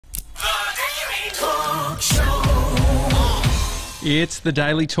It's the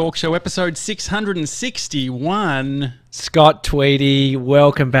Daily Talk Show, episode 661. Scott Tweedie,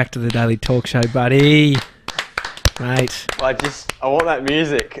 welcome back to the Daily Talk Show, buddy. Mate. I want that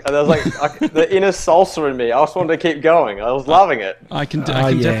music. And there was like the inner salsa in me. I just wanted to keep going. I was loving it. I can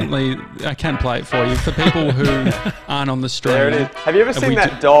definitely play it for you. For people who aren't on the stream. There it is. Have you ever seen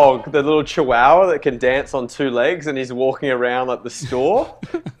that dog, the little chihuahua that can dance on two legs and he's walking around like the store?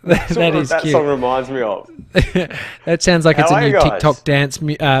 That is that cute. song reminds me of. That sounds like it's a new TikTok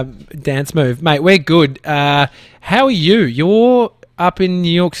dance move. Mate, we're good. How are you? You're up in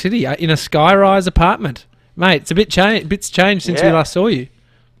New York City in a skyrise apartment. Mate, it's a bit's changed since we last saw you.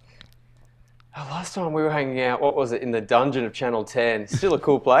 Last time we were hanging out, what was it, in the dungeon of Channel 10. Still a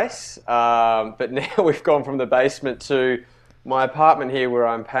cool place. But now we've gone from the basement to my apartment here where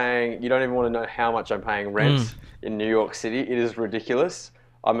I'm paying, you don't even want to know how much I'm paying rent in New York City. It is ridiculous.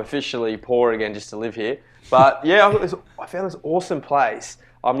 I'm officially poor again just to live here. But yeah, I found this awesome place.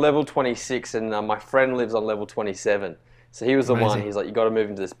 I'm level 26 and my friend lives on level 27. So he was the one, he's like, you got to move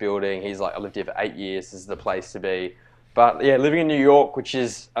into this building. He's like, I lived here for 8 years. This is the place to be. But yeah, living in New York, which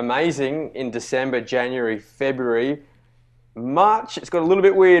is amazing in December, January, February, March, it's got a little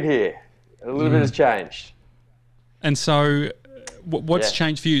bit weird here. A little bit has changed. And so what's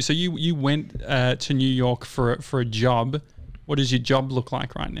changed for you? So you went to New York for a job. What does your job look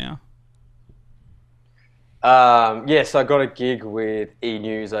like right now? So I got a gig with E!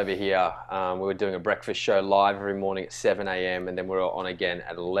 News over here. We were doing a breakfast show live every morning at 7 a.m. and then we were on again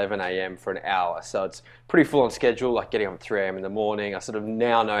at 11 a.m. for an hour. So it's pretty full on schedule, like getting up at 3 a.m. in the morning. I sort of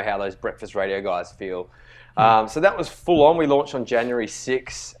now know how those breakfast radio guys feel. So that was full on. We launched on January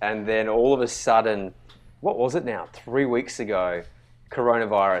 6th and then all of a sudden, what was it now? 3 weeks ago,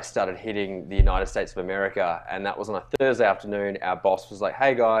 coronavirus started hitting the United States of America. And that was on a Thursday afternoon. Our boss was like,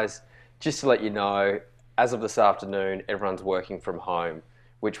 hey guys, just to let you know, as of this afternoon, everyone's working from home,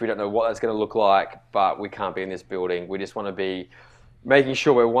 which we don't know what that's going to look like, but we can't be in this building. We just want to be making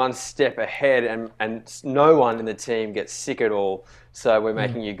sure we're one step ahead and no one in the team gets sick at all. So we're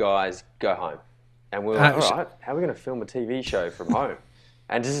making you guys go home. And we're like, all right, how are we going to film a TV show from home?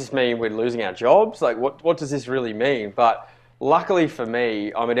 And does this mean we're losing our jobs? Like, what does this really mean? But luckily for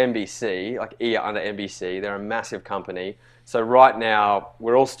me, I'm at NBC, like under NBC. They're a massive company. So right now,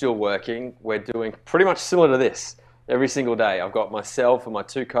 we're all still working. We're doing pretty much similar to this every single day. I've got myself and my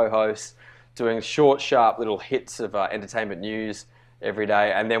two co-hosts doing short, sharp little hits of entertainment news every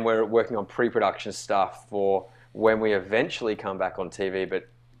day. And then we're working on pre-production stuff for when we eventually come back on TV. But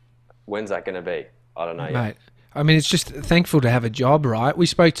when's that going to be? I don't know yet. Mate, I mean, it's just thankful to have a job, right? We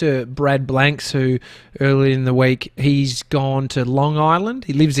spoke to Brad Blanks, who earlier in the week, he's gone to Long Island.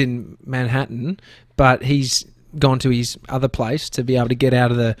 He lives in Manhattan, but he's gone to his other place to be able to get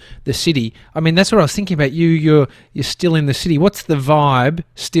out of the city. I mean, that's what I was thinking about you. You're still in the city. What's the vibe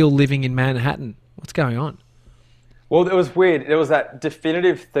still living in Manhattan? What's going on? Well, it was weird. There was that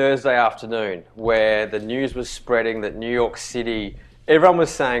definitive Thursday afternoon where the news was spreading that New York City, everyone was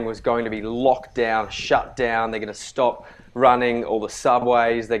saying was going to be locked down, shut down. They're going to stop running all the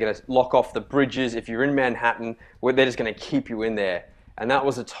subways. They're going to lock off the bridges. If you're in Manhattan, they're just going to keep you in there. And that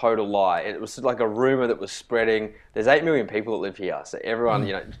was a total lie. It was like a rumor that was spreading. There's 8 million people that live here. So everyone,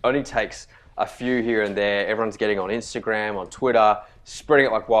 it only takes a few here and there. Everyone's getting on Instagram, on Twitter, spreading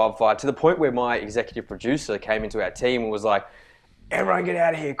it like wildfire, to the point where my executive producer came into our team and was like, everyone get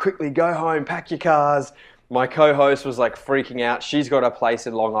out of here, quickly, go home, pack your cars. My co-host was like freaking out. She's got a place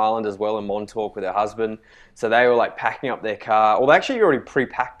in Long Island as well in Montauk with her husband. So they were like packing up their car. Well, they actually already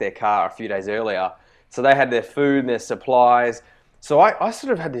pre-packed their car a few days earlier. So they had their food and their supplies. So I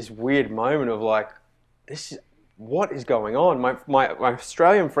sort of had this weird moment of like, what is going on? My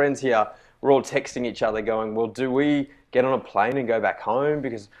Australian friends here were all texting each other going, well, do we get on a plane and go back home?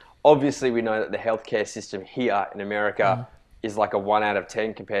 Because obviously we know that the healthcare system here in America is like a 1 out of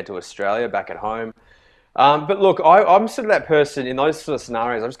 10 compared to Australia back at home. But look, I'm sort of that person in those sort of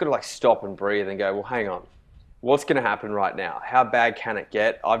scenarios. I'm just got to like stop and breathe and go, well, hang on. What's going to happen right now? How bad can it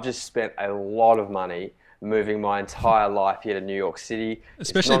get? I've just spent a lot of money moving my entire life here to New York City.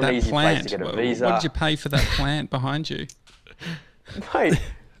 Especially it's not that an easy plant. place to get a visa. What did you pay for that plant behind you? Mate,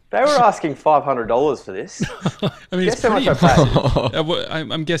 they were asking $500 for this. I mean, Guess it's how pretty much I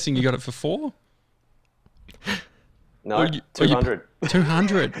impressive. I'm guessing you got it for 4? No, 200.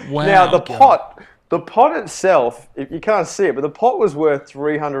 200. Wow. Now the pot itself, if you can't see it, but the pot was worth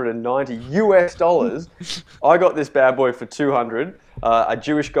 $390 US. I got this bad boy for 200. A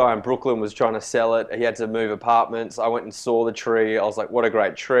Jewish guy in Brooklyn was trying to sell it. He had to move apartments. I went and saw the tree. I was like, what a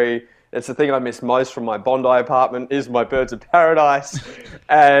great tree. It's the thing I miss most from my Bondi apartment is my birds of paradise.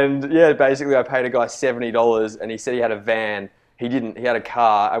 And yeah, basically I paid a guy $70 and he said he had a van. He didn't. He had a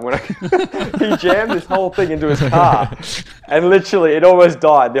car, and when he jammed this whole thing into his car, and literally it almost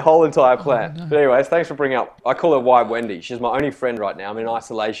died, the whole entire plant. No. But anyways, thanks for bringing up. I call her White Wendy. She's my only friend right now. I'm in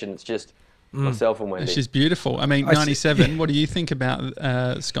isolation. It's just myself and Wendy. She's beautiful. I mean, 97. What do you think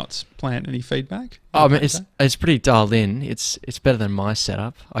about Scott's plant? Any feedback? Oh, I mean, it's pretty dialed in. It's better than my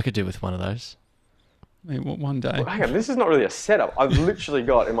setup. I could do with one of those. I mean, one day. Well, hang on, this is not really a setup. I've literally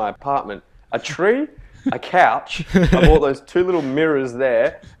got in my apartment a tree, a couch. I bought those 2 little mirrors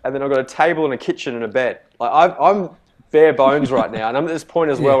there, and then I've got a table and a kitchen and a bed. Like I'm bare bones right now, and I'm at this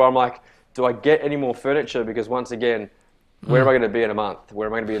point as well where I'm like, do I get any more furniture? Because once again, where am I going to be in a month? Where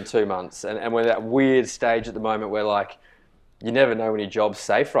am I going to be in 2 months? And we're at that weird stage at the moment where like, you never know when your job's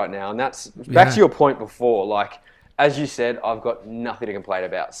safe right now. And that's back to your point before. Like, as you said, I've got nothing to complain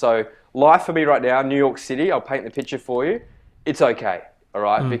about. So life for me right now, New York City, I'll paint the picture for you. It's okay, all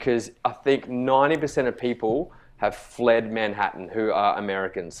right? Because I think 90% of people have fled Manhattan who are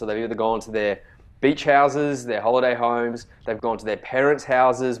Americans. So they've either gone to their beach houses, their holiday homes, they've gone to their parents'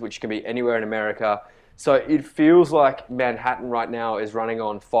 houses, which can be anywhere in America. So it feels like Manhattan right now is running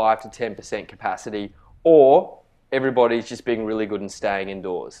on 5 to 10% capacity, or everybody's just being really good and staying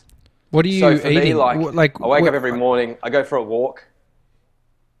indoors. What are you eating? Me, like I wake up every morning, I go for a walk.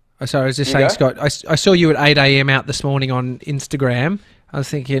 Oh, sorry, I was just saying, Scott, I saw you at 8 a.m. out this morning on Instagram. I was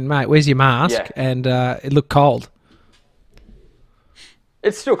thinking, mate, where's your mask? Yeah. And it looked cold.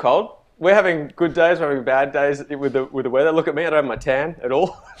 It's still cold. We're having good days, we're having bad days with the weather. Look at me, I don't have my tan at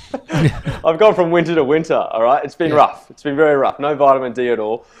all. I've gone from winter to winter, all right? It's been rough. It's been very rough. No vitamin D at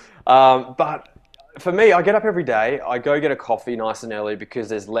all. But for me, I get up every day. I go get a coffee nice and early because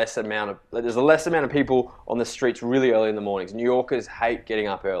there's a less amount of people on the streets really early in the mornings. New Yorkers hate getting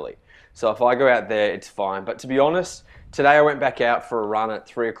up early. So if I go out there, it's fine. But to be honest, today I went back out for a run at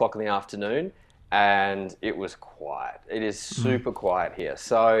 3 o'clock in the afternoon and it was quiet. It is super quiet here.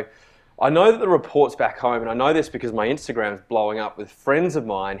 So I know that the reports back home, and I know this because my Instagram's blowing up with friends of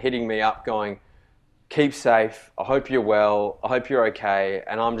mine hitting me up going, keep safe. I hope you're well. I hope you're okay.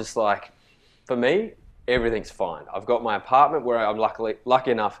 And I'm just like, for me, everything's fine. I've got my apartment where I'm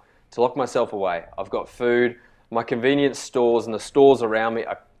lucky enough to lock myself away. I've got food. My convenience stores and the stores around me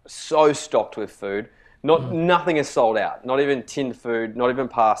are so stocked with food. Nothing is sold out. Not even tinned food, not even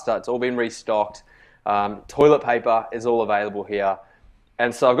pasta. It's all been restocked. Toilet paper is all available here.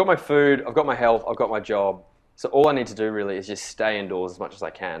 And so I've got my food, I've got my health, I've got my job. So all I need to do really is just stay indoors as much as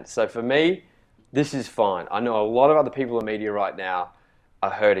I can. So for me, this is fine. I know a lot of other people in media right now are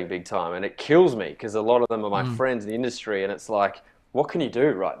hurting big time, and it kills me because a lot of them are my friends in the industry, and it's like, what can you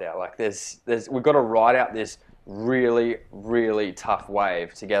do right now? Like we've got to ride out this really, really tough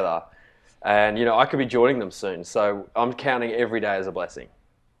wave together. And, you know, I could be joining them soon. So I'm counting every day as a blessing.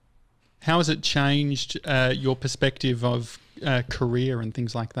 How has it changed your perspective of career and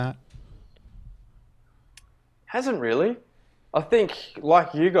things like that? Hasn't really. I think,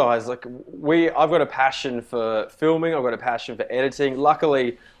 like you guys, I've got a passion for filming. I've got a passion for editing.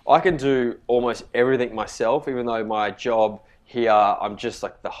 Luckily, I can do almost everything myself, even though my job here, I'm just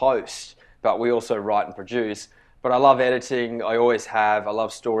like the host, but we also write and produce. But I love editing. I always have. I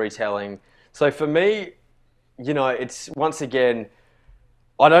love storytelling. So for me, you know, it's once again,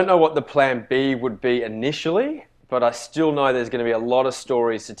 I don't know what the plan B would be initially, but I still know there's going to be a lot of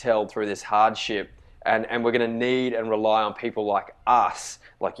stories to tell through this hardship. And we're going to need and rely on people like us,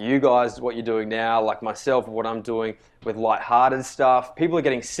 like you guys, what you're doing now, like myself, what I'm doing with lighthearted stuff. People are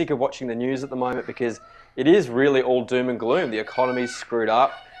getting sick of watching the news at the moment because it is really all doom and gloom. The economy's screwed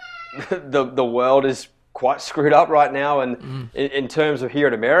up. The world is quite screwed up right now. And in terms of here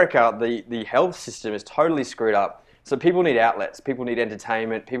in America, the health system is totally screwed up. So people need outlets. People need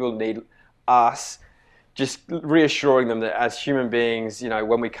entertainment. People need us. Just reassuring them that as human beings, you know,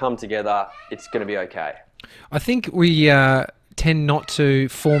 when we come together, it's going to be okay. I think we tend not to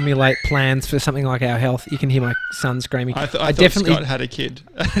formulate plans for something like our health. You can hear my son screaming. I thought Scott had a kid.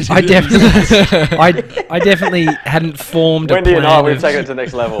 I definitely hadn't formed Wendy a plan. and I, we've taken it to the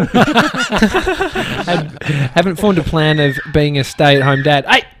next level. Haven't formed a plan of being a stay-at-home dad.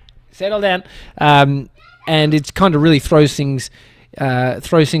 Hey, settle down. And it's kind of really throws things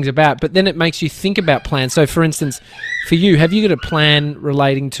about, but then it makes you think about plans. So for instance, for you, have you got a plan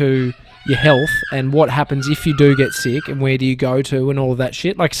relating to your health and what happens if you do get sick and where do you go to and all of that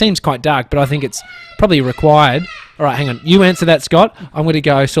shit? Like, seems quite dark, but I think it's probably required. All right, hang on. You answer that, Scott. I'm going to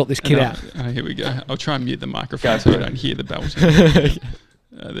go sort this kid out. Oh, here we go. I'll try and mute the microphone so you don't hear the belting.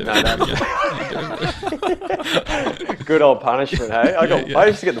 Good old punishment, hey? I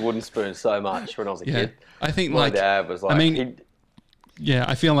used to get the wooden spoon so much when I was a kid. I think my dad was like,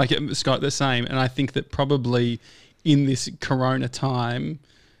 I feel like Scott, the same, and I think that probably in this Corona time,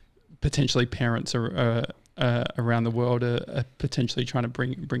 potentially parents are around the world are potentially trying to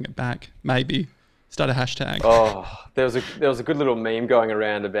bring it back. Maybe start a hashtag. Oh, there was a good little meme going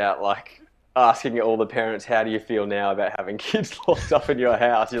around about like asking all the parents, how do you feel now about having kids locked up in your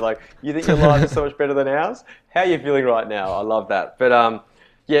house? You're like, you think your life is so much better than ours? How are you feeling right now? I love that. But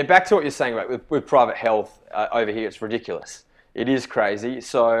yeah, back to what you're saying about with private health over here, it's ridiculous. It is crazy.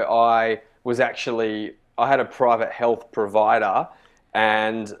 So I had a private health provider,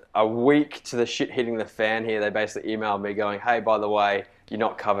 and a week to the shit hitting the fan here, they basically emailed me going, hey, by the way, you're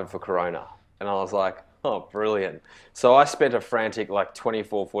not covered for Corona. And I was like, oh, brilliant. So I spent a frantic like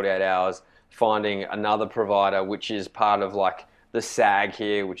 24, 48 hours finding another provider, which is part of like the SAG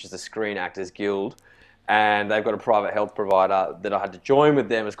here, which is the Screen Actors Guild. And they've got a private health provider that I had to join with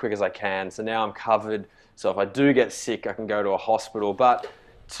them as quick as I can. So now I'm covered. So if I do get sick, I can go to a hospital. But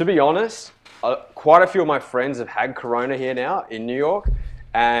to be honest, quite a few of my friends have had Corona here now in New York.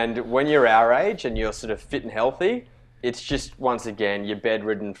 And when you're our age and you're sort of fit and healthy, it's just, once again, you're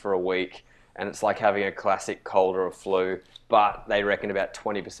bedridden for a week. And it's like having a classic cold or a flu, but they reckon about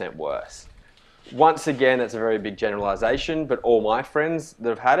 20% worse. Once again, that's a very big generalization, but all my friends that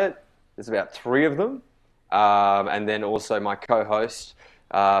have had it, there's about 3 of them. And then also my co-host,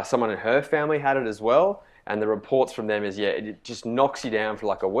 someone in her family had it as well. And the reports from them is, yeah, it just knocks you down for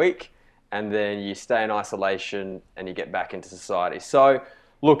like a week, and then you stay in isolation and you get back into society. So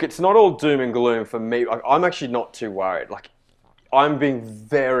look, it's not all doom and gloom for me. Like, I'm actually not too worried. Like, I'm being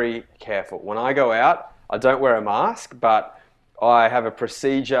very careful. When I go out, I don't wear a mask, but I have a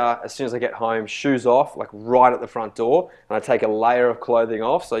procedure as soon as I get home, shoes off, like right at the front door, and I take a layer of clothing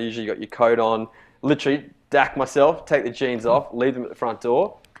off. So usually you got your coat on, literally dack myself, take the jeans off, leave them at the front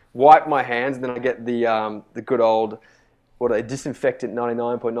door, wipe my hands, and then I get the good old, disinfectant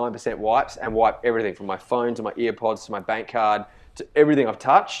 99.9% wipes, and wipe everything from my phone to my earpods to my bank card to everything I've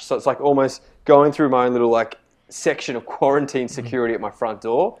touched. So it's like almost going through my own little like section of quarantine security at my front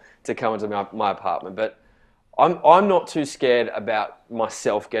door to come into my apartment. But I'm not too scared about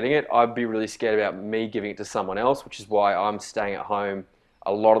myself getting it. I'd be really scared about me giving it to someone else, which is why I'm staying at home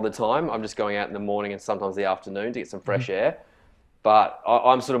a lot of the time. I'm just going out in the morning and sometimes the afternoon to get some fresh air. But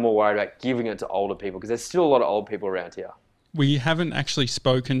I'm sort of more worried about giving it to older people, because there's still a lot of old people around here. We haven't actually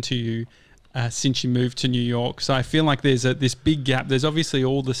spoken to you since you moved to New York. So I feel like there's this big gap. There's obviously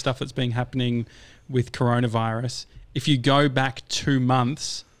all the stuff that's been happening with coronavirus. If you go back 2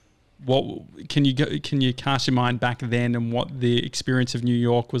 months, what can you cast your mind back then and what the experience of New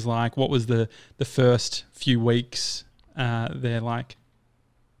York was like? What was the first few weeks there like?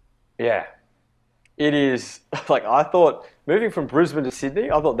 Yeah, it is. Like, I thought moving from Brisbane to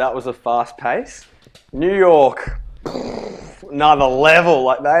Sydney, I thought that was a fast pace. New York, another level.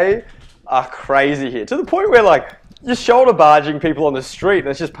 Like, they are crazy here, to the point where like you're shoulder barging people on the street, and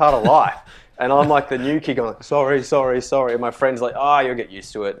it's just part of life. And I'm like the new kid going, like, sorry. And my friend's like, you'll get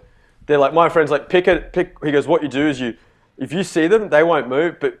used to it. They're like, my friend's like, pick. He goes, what you do is if you see them, they won't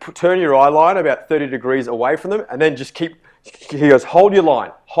move, but turn your eye line about 30 degrees away from them, and then just keep. He goes, hold your line.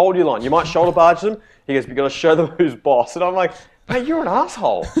 You might shoulder barge them. He goes, you've got to show them who's boss. And I'm like, mate, you're an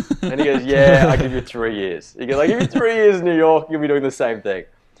asshole. And he goes, yeah, I give you 3 years. He goes, I give you 3 years in New York, you'll be doing the same thing.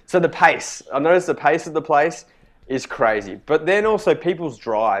 So the pace, I noticed the pace of the place is crazy. But then also people's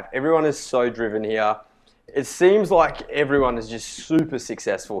drive. Everyone is so driven here. It seems like everyone is just super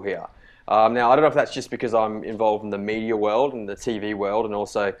successful here. Now, I don't know if that's just because I'm involved in the media world and the TV world, and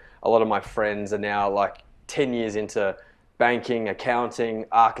also a lot of my friends are now like 10 years into banking, accounting,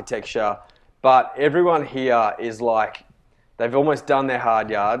 architecture. But everyone here is like, they've almost done their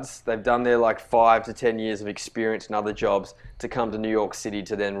hard yards. They've done their like 5 to 10 years of experience in other jobs to come to New York City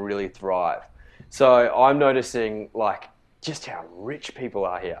to then really thrive. So I'm noticing like just how rich people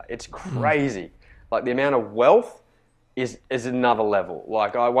are here. It's crazy. Like the amount of wealth is another level.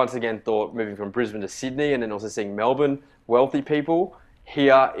 Like I once again thought moving from Brisbane to Sydney and then also seeing Melbourne, wealthy people,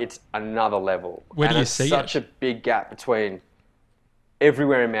 here it's another level. Where do you see it? And it's such a big gap between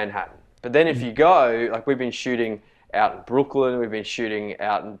everywhere in Manhattan. But then if you go, like we've been shooting out in Brooklyn, we've been shooting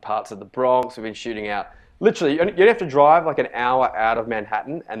out in parts of the Bronx, we've been shooting out, literally, you have to drive like an hour out of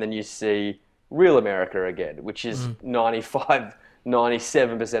Manhattan and then you see real America again, which is 95,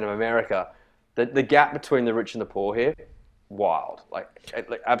 97% of America. The gap between the rich and the poor here, wild, like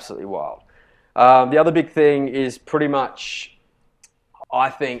absolutely wild. The other big thing is pretty much, I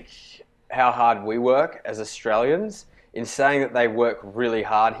think, how hard we work as Australians. In saying that they work really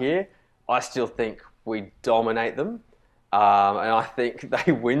hard here, I still think we dominate them. And I think they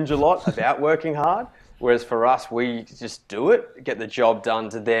whinge a lot about working hard. Whereas for us, we just do it, get the job done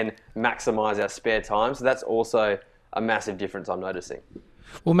to then maximize our spare time. So that's also a massive difference I'm noticing.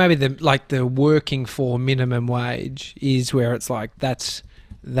 Well, maybe the working for minimum wage is where it's like that's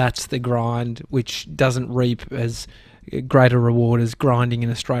the grind, which doesn't reap as greater reward as grinding in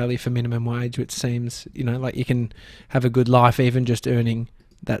Australia for minimum wage, which seems, like you can have a good life even just earning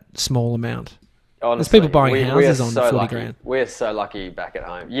that small amount. Honestly, there's people buying houses on 40 grand. We're so lucky back at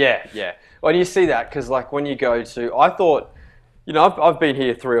home. Yeah. Well, you see that because like when you go to, I thought, I've been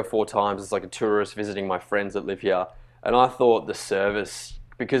here 3 or 4 times as like a tourist visiting my friends that live here, and I thought the service,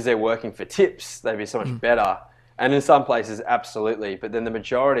 because they're working for tips, they'd be so much better. And in some places, absolutely. But then the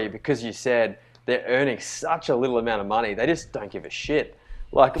majority, because you said they're earning such a little amount of money, they just don't give a shit.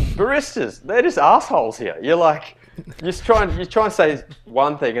 Like baristas, they're just assholes here. You're like, you try and say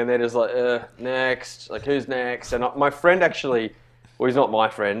one thing and they're just like, next, like who's next? And my friend actually, well, he's not my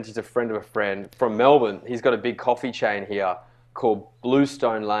friend, he's a friend of a friend from Melbourne. He's got a big coffee chain here called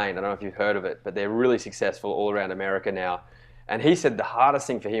Bluestone Lane. I don't know if you've heard of it, but they're really successful all around America now. And he said the hardest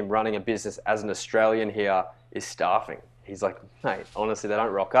thing for him running a business as an Australian here is staffing. He's like, mate, honestly, they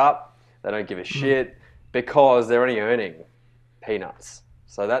don't rock up. They don't give a shit because they're only earning peanuts.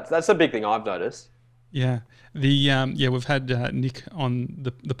 So that's a big thing I've noticed. Yeah. We've had Nick on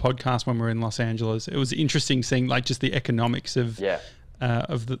the podcast when we were in Los Angeles. It was interesting seeing like just the economics of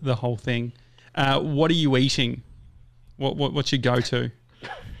the whole thing. What are you eating? What's your go-to?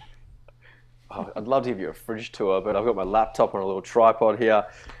 Oh, I'd love to give you a fridge tour, but I've got my laptop on a little tripod here.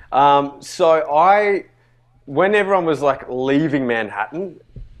 When everyone was like leaving Manhattan,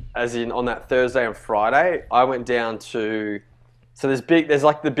 as in on that Thursday and Friday, I went down to, there's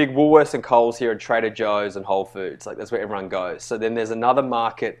like the big Woolworths and Coles here and Trader Joe's and Whole Foods. Like that's where everyone goes. So then there's another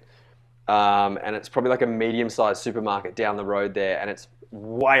market, and it's probably like a medium-sized supermarket down the road there, and it's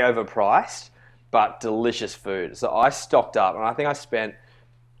way overpriced, but delicious food. So I stocked up, and I think I spent,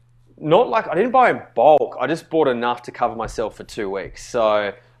 I didn't buy in bulk. I just bought enough to cover myself for 2 weeks.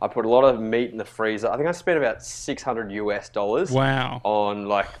 So I put a lot of meat in the freezer. I think I spent about $600 US. Wow. On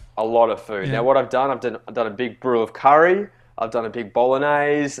like a lot of food. Yeah. Now what I've done a big brew of curry. I've done a big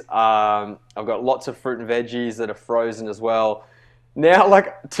bolognese. I've got lots of fruit and veggies that are frozen as well. Now,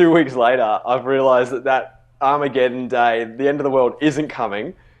 like 2 weeks later, I've realized that Armageddon day, the end of the world isn't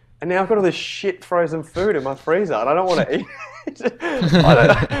coming. And now I've got all this shit frozen food in my freezer and I don't want to eat it.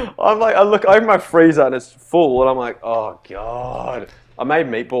 I open my freezer and it's full and I'm like, oh God. I made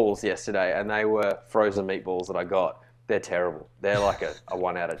meatballs yesterday and they were frozen meatballs that I got. They're terrible. They're like a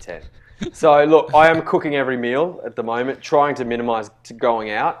 1 out of 10. So look, I am cooking every meal at the moment, trying to minimize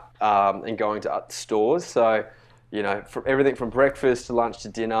going out and going to stores. So, from everything from breakfast to lunch to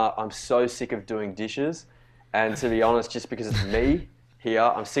dinner, I'm so sick of doing dishes. And to be honest, just because it's me here,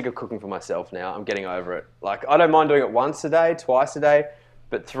 I'm sick of cooking for myself now. I'm getting over it. Like, I don't mind doing it once a day, twice a day,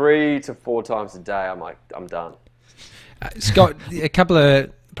 but 3 to 4 times a day, I'm like, I'm done. Scott, a couple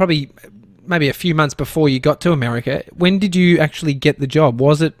of, probably maybe a few months before you got to America, when did you actually get the job?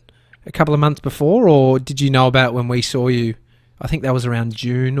 Was it a couple of months before, or did you know about it when we saw you? I think that was around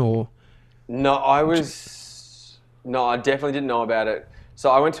June or... No, I definitely didn't know about it. So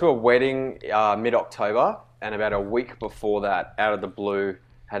I went to a wedding mid-October, and about a week before that, out of the blue,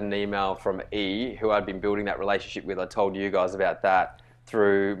 had an email from E, who I'd been building that relationship with. I told you guys about that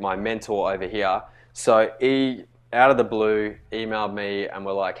through my mentor over here. So E, out of the blue, emailed me and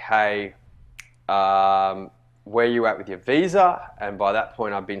were like, hey, where are you at with your visa? And by that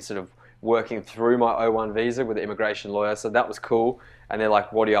point, I've been sort of working through my O1 visa with the immigration lawyer. So that was cool. And they're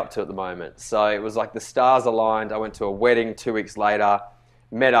like, what are you up to at the moment? So it was like the stars aligned. I went to a wedding 2 weeks later,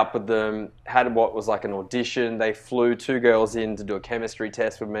 met up with them, had what was like an audition. They flew 2 girls in to do a chemistry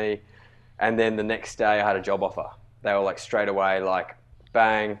test with me. And then the next day I had a job offer. They were like straight away, like,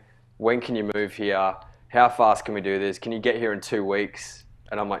 bang, when can you move here? How fast can we do this? Can you get here in 2 weeks?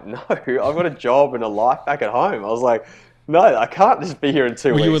 And I'm like, no, I've got a job and a life back at home. I was like, no, I can't just be here in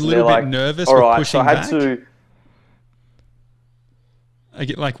 2 weeks. Were you a little bit nervous with pushing back?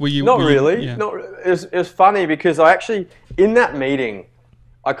 Were you? Not really. Yeah. It was funny because I actually, in that meeting,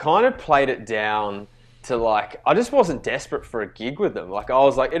 I kind of played it down to like, I just wasn't desperate for a gig with them. Like I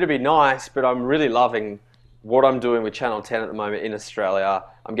was like, it'd be nice, but I'm really loving what I'm doing with Channel 10 at the moment in Australia.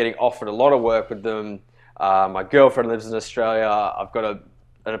 I'm getting offered a lot of work with them. My girlfriend lives in Australia. I've got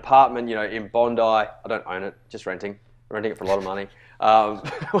an apartment, in Bondi. I don't own it, just renting. I'm renting it for a lot of money.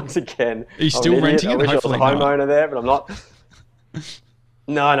 Once again, are you still renting it? I wish I was a homeowner there, but I'm not.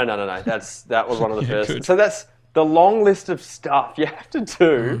 No. That was one of the first. Good. So that's the long list of stuff you have to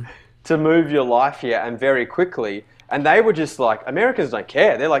do to move your life here and very quickly. And they were just like, Americans don't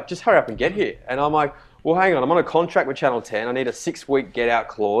care. They're like, just hurry up and get here. And I'm like, well, hang on. I'm on a contract with Channel 10. I need a 6-week get out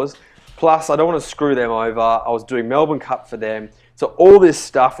clause. Plus, I don't want to screw them over. I was doing Melbourne Cup for them. So all this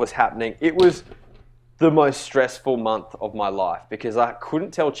stuff was happening. It was the most stressful month of my life because I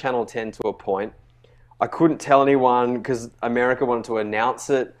couldn't tell Channel 10 to a point. I couldn't tell anyone because America wanted to announce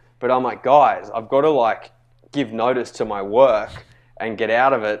it. But I'm like, guys, I've got to like give notice to my work and get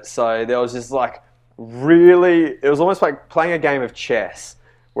out of it. So there was just like really, it was almost like playing a game of chess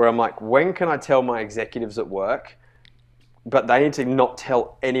where I'm like, when can I tell my executives at work? But they need to not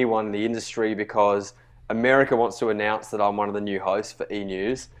tell anyone in the industry because America wants to announce that I'm one of the new hosts for E!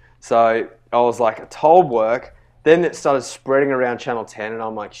 News. So I was like, I told work. Then it started spreading around Channel 10 and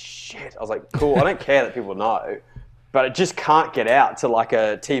I'm like, shit. I was like, cool, I don't care that people know. But it just can't get out to like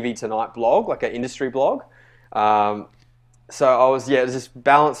a TV Tonight blog, like an industry blog. So I was, it was just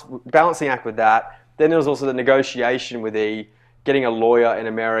balancing act with that. Then there was also the negotiation with E! Getting a lawyer in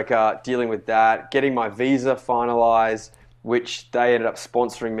America, dealing with that, getting my visa finalized, which they ended up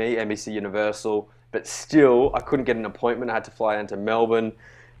sponsoring me, NBC Universal. But still, I couldn't get an appointment. I had to fly down to Melbourne.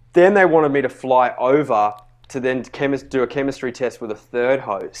 Then they wanted me to fly over to then do a chemistry test with a third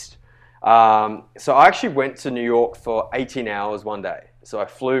host. So I actually went to New York for 18 hours one day. So I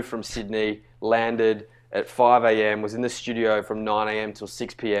flew from Sydney, landed at 5 a.m., was in the studio from 9 a.m. till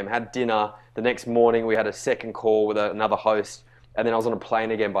 6 p.m., had dinner. The next morning we had a second call with another host, and then I was on a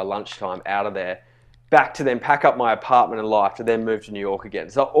plane again by lunchtime out of there. Back to then pack up my apartment and life to then move to New York again.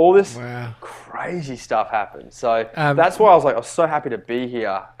 So all this crazy stuff happened. So that's why I was so happy to be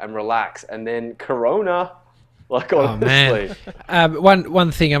here and relax. And then Corona, like honestly. Oh, man.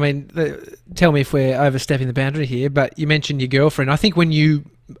 One thing, I mean, tell me if we're overstepping the boundary here, but you mentioned your girlfriend. I think when you,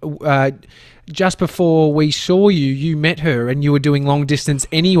 just before we saw you, you met her and you were doing long distance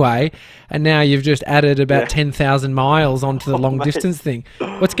anyway, and now you've just added about 10,000 miles onto the long distance thing.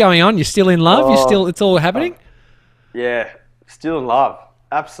 What's going on? You're still in love? It's all happening? Yeah, still in love.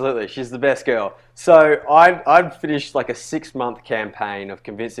 Absolutely. She's the best girl. So I'd finished like a 6-month campaign of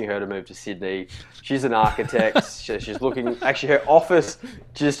convincing her to move to Sydney. She's an architect. She's looking, actually her office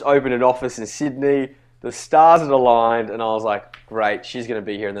just opened an office in Sydney. The stars had aligned and I was like, great, she's going to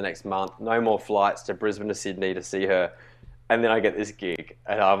be here in the next month. No more flights to Brisbane to Sydney to see her. And then I get this gig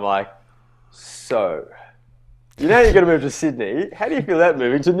and I'm like, so, you know you're going to move to Sydney. How do you feel about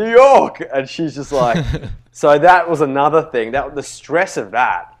moving to New York? And she's just like, so that was another thing. The stress of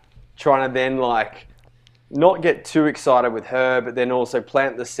that, trying to then like not get too excited with her, but then also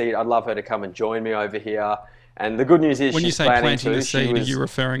plant the seed. I'd love her to come and join me over here. And the good news is when she's you say planting the seed, are you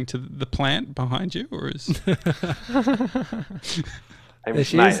referring to the plant behind you, or is? And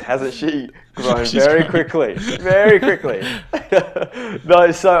mate, hasn't she grown very quickly? Very quickly.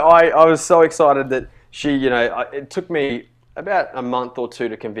 No, so I was so excited that she, it took me about a month or two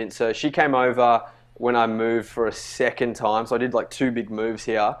to convince her. She came over when I moved for a second time. So I did like 2 big moves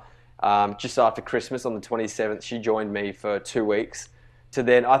here. Just after Christmas on the 27th, she joined me for 2 weeks. To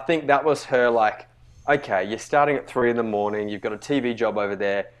then, I think that was her like, okay, you're starting at 3 in the morning. You've got a TV job over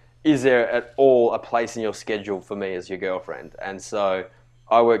there. Is there at all a place in your schedule for me as your girlfriend? And so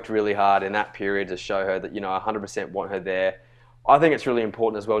I worked really hard in that period to show her that, I 100% want her there. I think it's really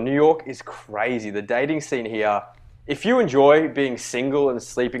important as well. New York is crazy. The dating scene here, if you enjoy being single and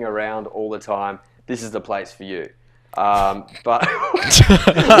sleeping around all the time, this is the place for you. But was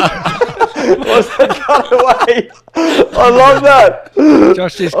that cut away? I love that.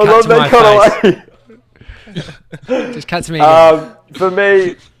 Josh just cut to my face. Just cut to me again. For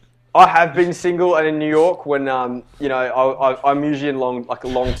me, I have been single and in New York when, I'm usually in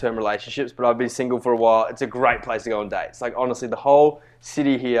long-term relationships, but I've been single for a while. It's a great place to go on dates. Like, honestly, the whole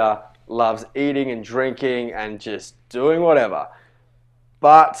city here loves eating and drinking and just doing whatever.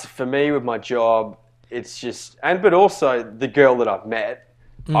 But for me, with my job, it's just, but also the girl that I've met,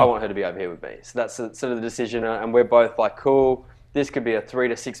 I want her to be over here with me. So that's sort of the decision. And we're both like, cool, this could be a 3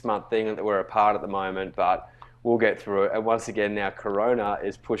 to 6 month thing that we're apart at the moment, but we'll get through it. And once again, now Corona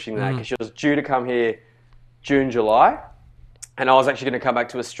is pushing that because she was due to come here June, July. And I was actually going to come back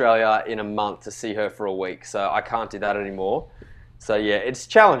to Australia in a month to see her for a week. So I can't do that anymore. So yeah, it's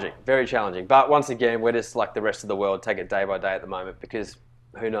challenging, very challenging. But once again, we're just like the rest of the world, take it day by day at the moment because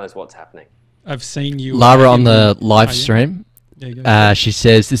who knows what's happening. I've seen you... Lara on the live stream, she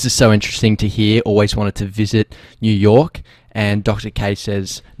says, this is so interesting to hear, always wanted to visit New York. And Dr. K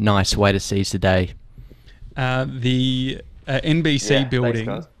says, nice way to seize the day. The NBC building.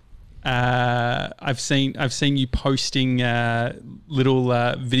 Thanks, I've seen you posting little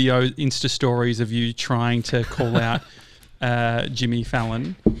video Insta stories of you trying to call out Jimmy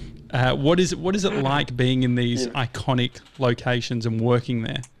Fallon. What is it like being in these iconic locations and working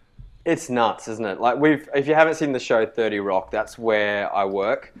there? It's nuts, isn't it? Like if you haven't seen the show 30 Rock, that's where I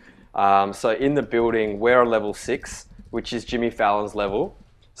work. So in the building, we're on level 6, which is Jimmy Fallon's level.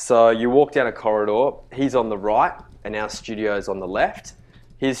 So you walk down a corridor, he's on the right, and our studio's on the left.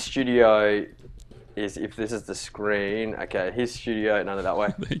 His studio is, if this is the screen, okay, his studio, none of that way.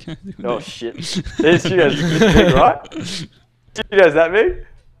 Oh shit. His studio's this big, right? Studio's that big?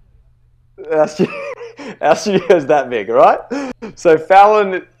 Our studio's that big, right? So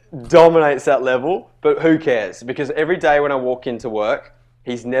Fallon dominates that level, but who cares? Because every day when I walk into work,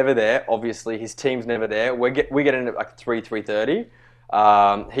 he's never there. Obviously, his team's never there. We get in at like 3:30.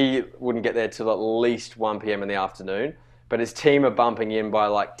 He wouldn't get there till at least 1 p.m. in the afternoon. But his team are bumping in by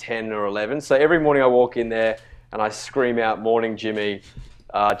like 10 or 11. So every morning I walk in there and I scream out, "Morning, Jimmy,"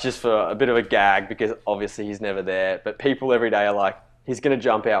 just for a bit of a gag, because obviously he's never there. But people every day are like, he's going to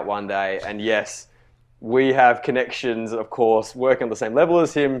jump out one day. And yes, we have connections, of course, working on the same level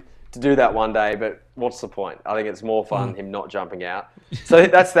as him to do that one day. But what's the point? I think it's more fun him not jumping out. So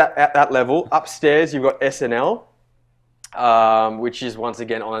that's that at that level. Upstairs, you've got SNL, which is once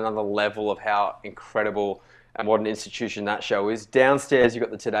again on another level of how incredible and what an institution that show is. Downstairs, you've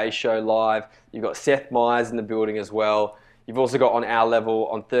got the Today Show live. You've got Seth Meyers in the building as well. You've also got on our level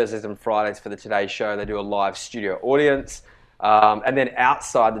on Thursdays and Fridays for the Today Show, they do a live studio audience. And then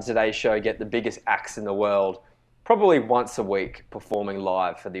outside the Today Show, you get the biggest acts in the world, probably once a week, performing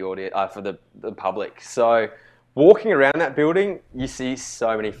live for the audience, for the public. So walking around that building, you see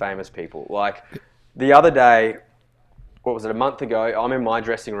so many famous people. Like the other day, what was it, a month ago, I'm in my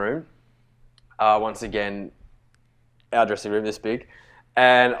dressing room. Once again, our dressing room this big,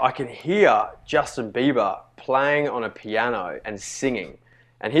 and I can hear Justin Bieber playing on a piano and singing.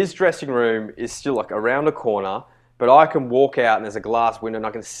 And his dressing room is still like around a corner, but I can walk out and there's a glass window and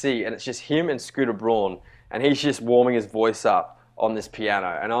I can see, and it's just him and Scooter Braun, and he's just warming his voice up on this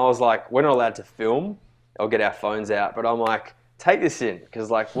piano. And I was like, we're not allowed to film or get our phones out, but I'm like, take this in,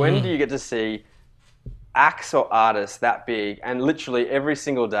 because like, when do you get to see acts or artists that big? And literally every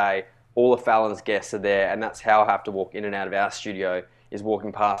single day, all of Fallon's guests are there, and that's how I have to walk in and out of our studio, is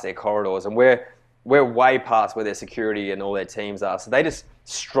walking past their corridors, and we're way past where their security and all their teams are, so they just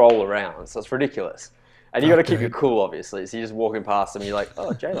stroll around. So it's ridiculous, and you got to keep your cool, obviously. So you're just walking past them, and you're like,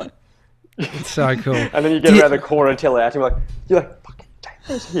 "Oh, J-Lo." So cool. And then you get around the corner and tell out, you're like, "Fucking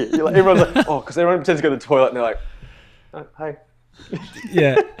J-Lo's here." You're like, everyone's like, "Oh," because everyone pretends to go to the toilet, and they're like, "Oh, hey."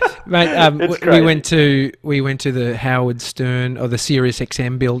 Yeah, mate. We went to the Howard Stern or the Sirius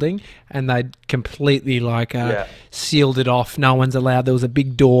XM building, and they'd completely sealed it off. No one's allowed. There was a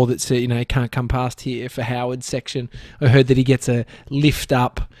big door that said, can't come past here for Howard's section. I heard that he gets a lift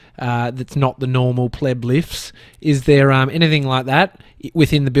up that's not the normal pleb lifts. Is there anything like that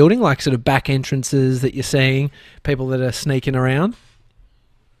within the building, like sort of back entrances that you're seeing, people that are sneaking around?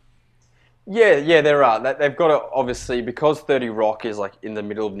 Yeah, there are. They've got to, obviously, because 30 Rock is like in the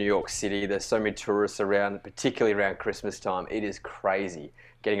middle of New York City, there's so many tourists around, particularly around Christmas time. It is crazy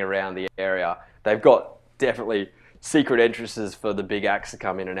getting around the area. They've got definitely secret entrances for the big acts to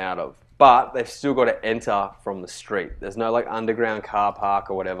come in and out of, but they've still got to enter from the street. There's no like underground car park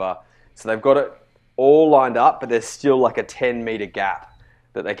or whatever. So they've got it all lined up, but there's still like a 10-meter gap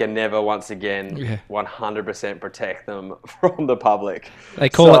that they can never once again 100% protect them from the public. They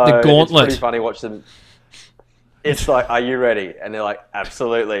call it the gauntlet. It's pretty funny watch them. It's like, "Are you ready?" And th're like,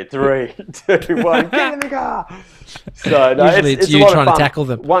 "Absolutely." 3, 2, 1, get in the car. So no, usually it's you trying to tackle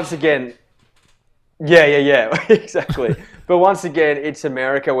them. Once again, yeah, exactly. But once again, it's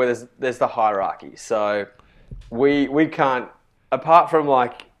America where there's the hierarchy. So we can't, apart from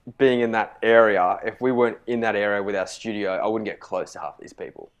like being in that area, if we weren't in that area with our studio, I wouldn't get close to half these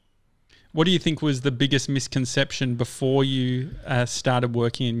people. What do you think was the biggest misconception before you started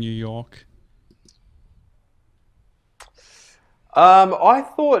working in New York? I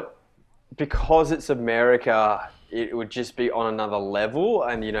thought because it's America, it would just be on another level.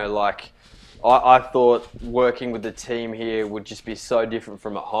 And, I thought working with the team here would just be so different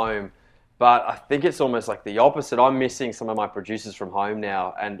from at home. But I think it's almost like the opposite. I'm missing some of my producers from home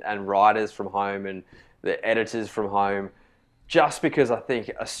now, and writers from home, and the editors from home, just because I think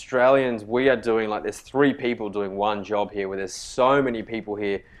Australians, we are doing there's 3 people doing one job here, where there's so many people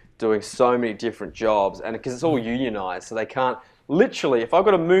here doing so many different jobs, and because it's all unionized, so they can't, literally, if I've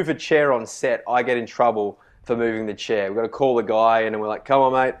got to move a chair on set, I get in trouble for moving the chair. We've got to call the guy in, and we're like, "Come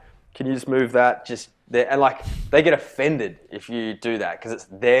on, mate, can you just move that?" Just there, and they get offended if you do that because it's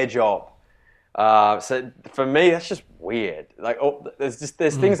their job. So for me, that's just weird. There's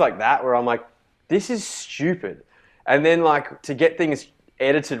things like that where I'm like, this is stupid. And then to get things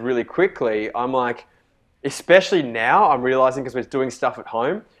edited really quickly, I'm like, especially now, I'm realizing because we're doing stuff at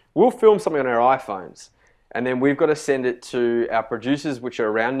home, we'll film something on our iPhones, and then we've got to send it to our producers, which are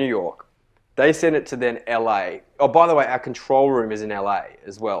around New York. They send it to then LA. Oh, by the way, our control room is in LA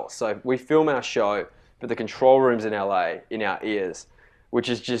as well. So we film our show, but the control room's in LA, in our ears, which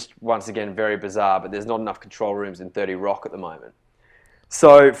is just, once again, very bizarre, but there's not enough control rooms in 30 Rock at the moment.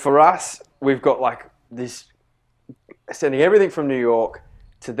 So for us, we've got like this, sending everything from New York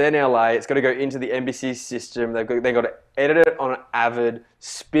to then LA. It's got to go into the NBC system. They've got to edit it on an Avid,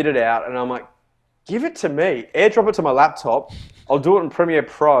 spit it out, and I'm like, give it to me. AirDrop it to my laptop. I'll do it in Premiere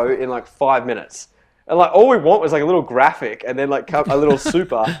Pro in like 5 minutes. And like all we want was like a little graphic and then like a little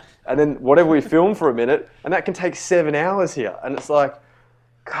super and then whatever we film for a minute, and that can take 7 hours here. And it's like,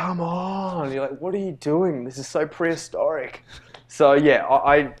 come on. You're like, what are you doing? This is so prehistoric. So yeah,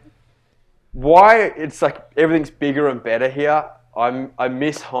 why it's like everything's bigger and better here. I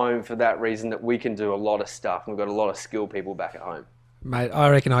miss home for that reason, that we can do a lot of stuff. We've got a lot of skilled people back at home. Mate, I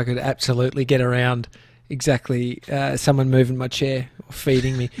reckon I could absolutely get around exactly someone moving my chair or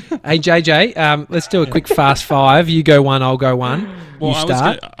feeding me. Hey, JJ, let's do a quick fast five. You go one, I'll go one. Well, you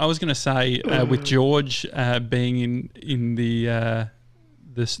start. I was going to say, with George being in the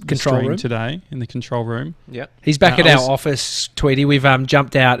Control stream room today, in the control room. Yep. He's back at our office, Tweedie. We've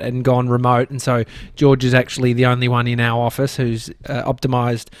jumped out and gone remote, and so George is actually the only one in our office who's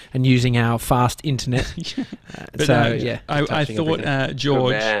optimised and using our fast internet. I thought,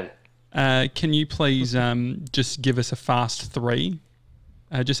 George, can you please just give us a fast three?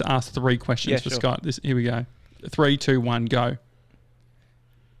 Just ask 3 questions for Scott. Here we go. 3, 2, 1, go.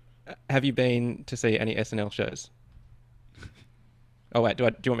 Have you been to see any SNL shows? Oh wait, do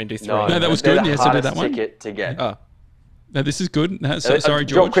you want me to do 3? No, that was good. Yes, I did that one. Ticket to get. Oh, no, this is good. No, sorry, George.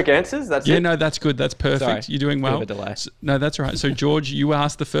 Do you want quick answers? That's it. No, that's good. That's perfect. Sorry. You're doing well. Bit of a delay. No, that's all right. So George, you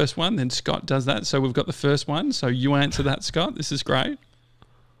ask the first one, then Scott does that. So we've got the first one. So you answer that, Scott. This is great.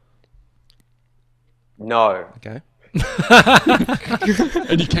 No. okay.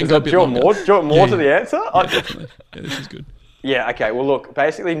 And you can go a bit longer. Do you want more to the answer? Yeah, definitely. Yeah, this is good. Yeah, okay. Well, look,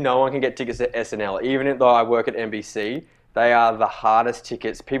 basically no one can get tickets at SNL. Even though I work at NBC, they are the hardest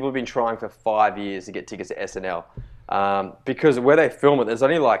tickets. People have been trying for 5 years to get tickets at SNL. Because where they film it, there's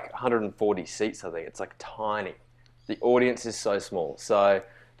only like 140 seats, I think. It's like tiny. The audience is so small. So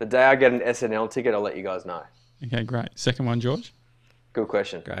the day I get an SNL ticket, I'll let you guys know. Okay, great. Second one, George. Good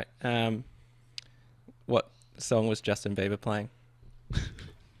question. Great. What song was Justin Bieber playing?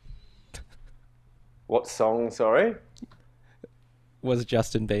 What song, sorry? Was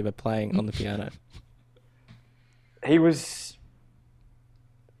Justin Bieber playing on the piano? He was...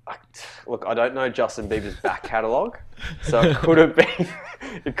 Look, I don't know Justin Bieber's back catalogue, so it could have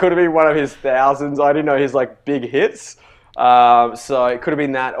been one of his thousands. I didn't know his like big hits, so it could have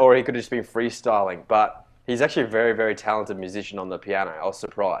been that, or he could have just been freestyling. But he's actually a very, very talented musician on the piano. I was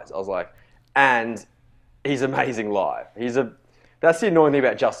surprised. I was like, and he's amazing live. That's the annoying thing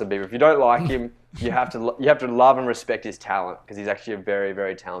about Justin Bieber. If you don't like him, you have to love and respect his talent, because he's actually a very,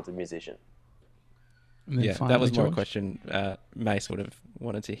 very talented musician. Yeah, that was more a question Mace would have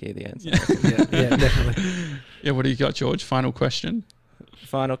wanted to hear the answer. Yeah, definitely. Yeah, what do you got, George? Final question.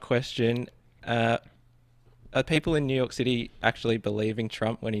 Final question. Are people in New York City actually believing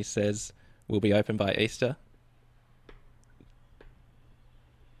Trump when he says we'll be open by Easter?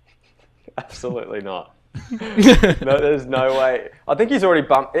 Absolutely not. No, there's no way. I think he's already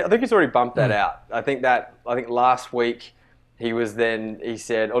bumped that out. I think last week he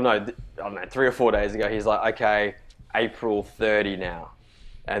said, I don't know, 3 or 4 days ago, he's like, okay, April 30 now.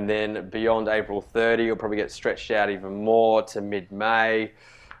 And then beyond April 30, it'll probably get stretched out even more to mid-May.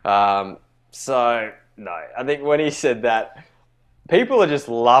 So, no, I think when he said that, people are just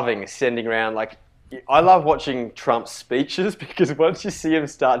loving sending around, like, I love watching Trump's speeches, because once you see him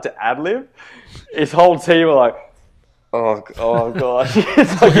start to ad-lib, his whole team are like, oh gosh.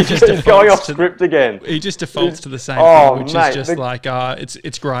 It's like he's going off script again. He just defaults to the same thing, which is just like,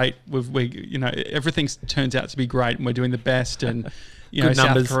 it's great. Everything turns out to be great, and we're doing the best. And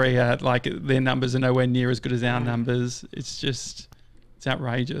South Korea, like their numbers are nowhere near as good as our numbers. It's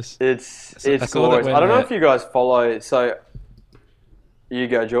outrageous. It's glorious. I don't know if you guys follow. So you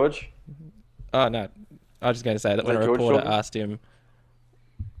go, George. Oh no, I was just going to say that when a reporter asked him.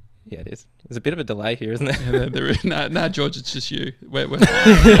 Yeah, it is. There's a bit of a delay here, isn't there? Yeah, there is. No, George, it's just you. We're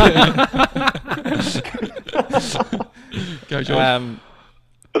Go, George.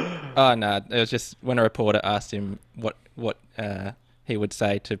 Oh, no. It was just when a reporter asked him what he would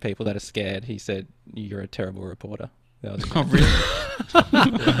say to people that are scared, he said, "You're a terrible reporter." That was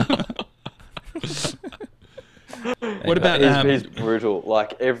What about... He's brutal.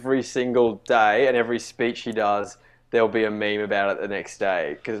 Like, every single day and every speech he does, there'll be a meme about it the next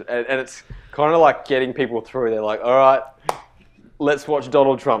day. And it's kind of like getting people through. They're like, all right, let's watch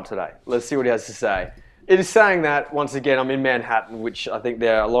Donald Trump today. Let's see what he has to say. It is saying that, once again, I'm in Manhattan, which I think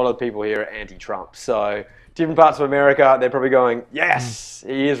there are a lot of people here are anti-Trump. So different parts of America, they're probably going, yes,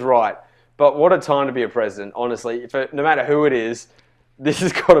 he is right. But what a time to be a president, honestly. No matter who it is, this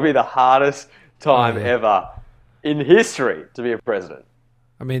has got to be the hardest time ever in history to be a president.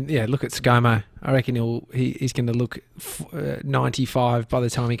 I mean, yeah, look at ScoMo. I reckon he's going to look 95 by the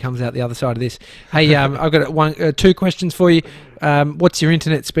time he comes out the other side of this. Hey, I've got two questions for you. What's your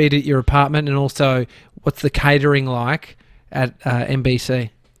internet speed at your apartment, and also what's the catering like at NBC?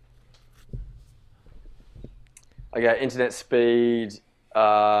 Okay, internet speed,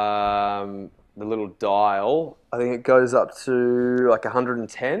 the little dial, I think it goes up to like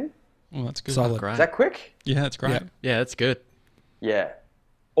 110. Oh, that's good. Solid. Is that quick? Yeah, that's great. Yeah, that's good. Yeah.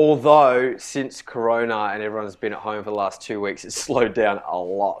 Although, since Corona and everyone's been at home for the last 2 weeks, it's slowed down a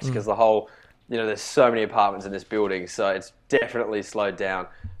lot because the whole, there's so many apartments in this building, so it's definitely slowed down.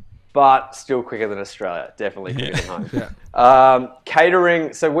 But still quicker than Australia. Definitely quicker than home.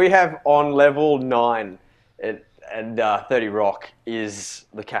 Catering, so we have on level 9 and 30 Rock is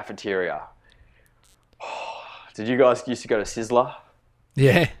the cafeteria. Did you guys used to go to Sizzler?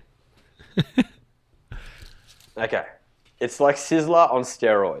 Yeah. Okay. It's like Sizzler on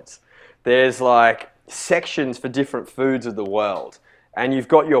steroids. There's like sections for different foods of the world. And you've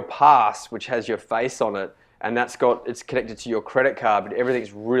got your pass, which has your face on it, and it's connected to your credit card, but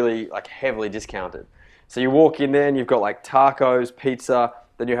everything's really like heavily discounted. So you walk in there and you've got like tacos, pizza,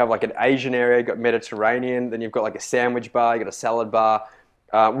 then you have like an Asian area, you've got Mediterranean, then you've got like a sandwich bar, you've got a salad bar,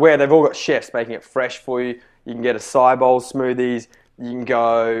 where they've all got chefs making it fresh for you. You can get acai bowl smoothies. You can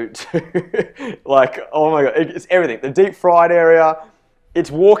go to like, oh my God, it's everything. The deep fried area,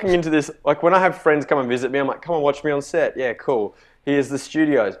 it's walking into this, like when I have friends come and visit me, I'm like, come and watch me on set. Yeah, cool. Here's the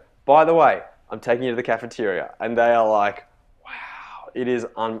studios. By the way, I'm taking you to the cafeteria. And they are like, wow, it's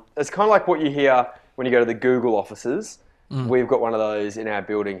kind of like what you hear when you go to the Google offices. We've got one of those in our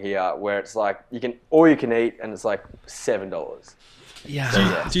building here where it's like, all you can eat and it's like $7. Yeah.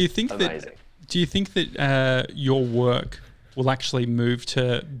 So, Do you think amazing. that your work will actually move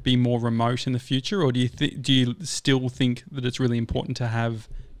to be more remote in the future, or do you still think that it's really important to have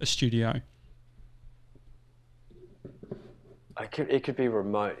a studio? It could be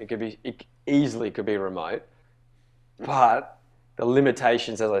remote. It easily could be remote, but the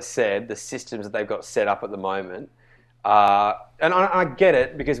limitations, as I said, the systems that they've got set up at the moment, and I get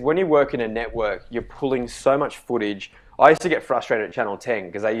it, because when you work in a network, you're pulling so much footage. I used to get frustrated at Channel 10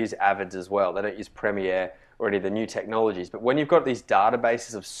 because they use Avids as well. They don't use Premiere or any of the new technologies. But when you've got these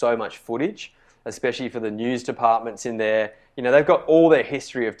databases of so much footage, especially for the news departments in there, they've got all their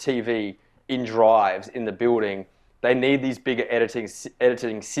history of TV in drives in the building. They need these bigger editing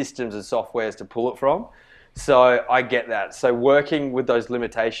systems and softwares to pull it from. So I get that. So working with those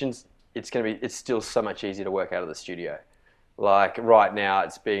limitations, it's still so much easier to work out of the studio. Like right now,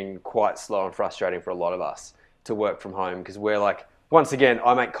 it's been quite slow and frustrating for a lot of us to work from home, because we're like, once again,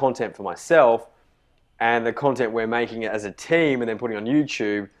 I make content for myself, and the content we're making it as a team and then putting on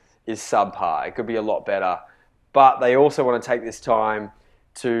YouTube is subpar. It could be a lot better. But they also want to take this time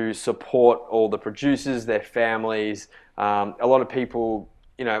to support all the producers, their families. A lot of people,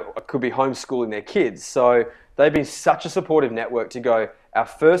 could be homeschooling their kids. So they've been such a supportive network to go, our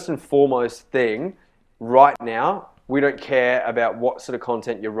first and foremost thing right now, we don't care about what sort of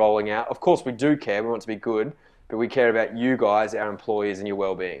content you're rolling out. Of course, we do care. We want it to be good. But we care about you guys, our employees, and your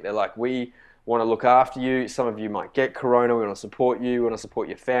well-being. They're like, we want to look after you. Some of you might get corona. We want to support you. We want to support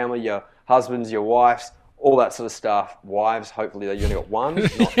your family, your husbands, your wives, all that sort of stuff. Wives, hopefully you only got one,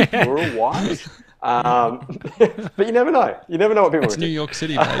 not plural wives. But you never know. You never know what people It's are New doing. York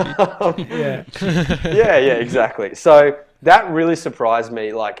City, baby. Yeah, exactly. So that really surprised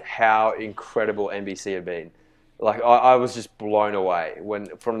me, like how incredible NBC had been. Like I was just blown away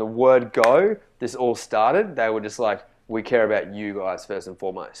when, from the word go, this all started. They were just like, we care about you guys first and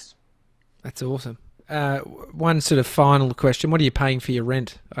foremost. That's awesome. One sort of final question. What are you paying for your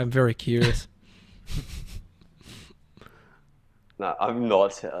rent? I'm very curious. No, I'm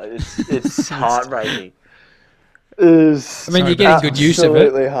not. It's heartbreaking. You're getting good use of it.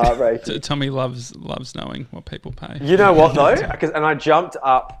 Absolutely heartbreaking. Tommy loves knowing what people pay. You know what though? And I jumped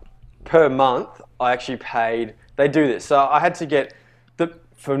up per month. I actually paid. They do this, so I had to get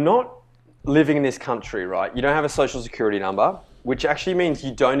for not living in this country, right? You don't have a social security number, which actually means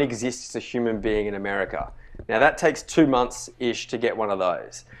you don't exist as a human being in America. Now that takes 2 months-ish to get one of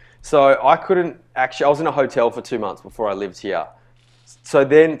those. So I was in a hotel for 2 months before I lived here. So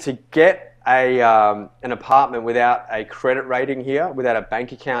then to get an apartment without a credit rating here, without a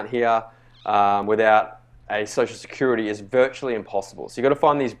bank account here, without a social security is virtually impossible. So you've got to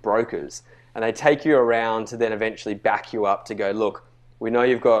find these brokers, and they take you around to then eventually back you up to go, look, we know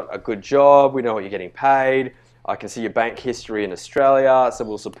you've got a good job, we know what you're getting paid, I can see your bank history in Australia, so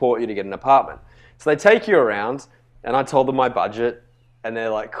we'll support you to get an apartment. So they take you around, and I told them my budget, and they're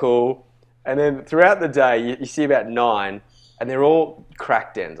like, cool. And then throughout the day, you see about 9, and they're all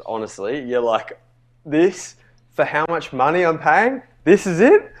crack dens, honestly. You're like, this, for how much money I'm paying? This is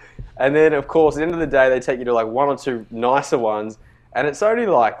it? And then, of course, at the end of the day, they take you to like 1 or 2 nicer ones, and it's only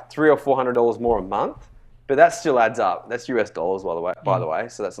like $300 or $400 more a month, but that still adds up. That's US dollars, by the way,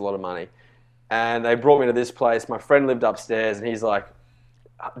 so that's a lot of money. And they brought me to this place. My friend lived upstairs, and he's like,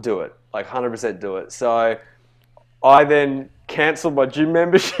 do it, like 100% do it. So I then cancelled my gym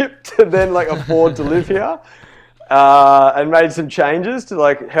membership to then like afford to live here, and made some changes to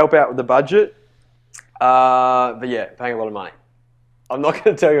like help out with the budget. But yeah, paying a lot of money. I'm not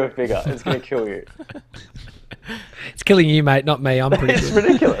going to tell you a figure. It's going to kill you. It's killing you, mate, not me. I'm pretty It's good.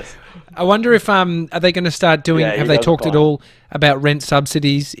 ridiculous. I wonder if are they going to start doing? Yeah, have they talked at all about rent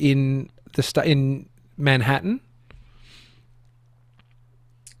subsidies in in Manhattan?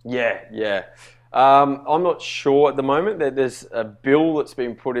 Yeah. I'm not sure at the moment. There's a bill that's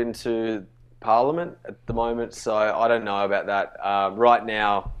been put into Parliament at the moment, so I don't know about that. Right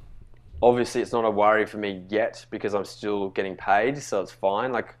now, obviously, it's not a worry for me yet because I'm still getting paid, so it's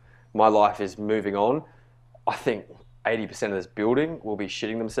fine. Like, my life is moving on. I think 80% of this building will be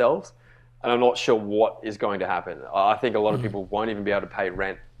shitting themselves, and I'm not sure what is going to happen. I think a lot of people won't even be able to pay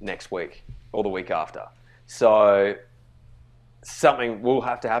rent next week or the week after. So something will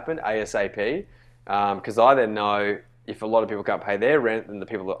have to happen ASAP, because I then know if a lot of people can't pay their rent, then the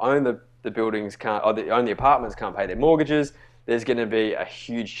people that own the buildings can't, or that own the apartments can't pay their mortgages. There's going to be a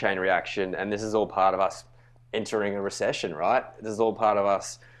huge chain reaction, and this is all part of us entering a recession, right? This is all part of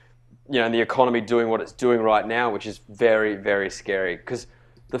us, and the economy doing what it's doing right now, which is very, very scary. Because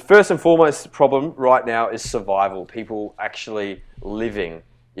the first and foremost problem right now is survival. People actually living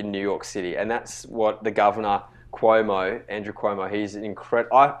in New York City, and that's what the governor Andrew Cuomo, he's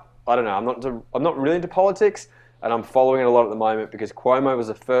incredible. I don't know. I'm not really into politics, and I'm following it a lot at the moment because Cuomo was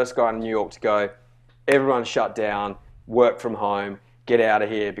the first guy in New York to go, everyone shut down, work from home, get out of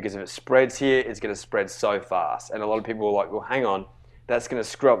here, because if it spreads here, it's going to spread so fast. And a lot of people were like, well, hang on, that's going to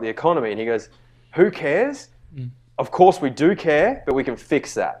screw up the economy. And he goes, who cares? Of course we do care, but we can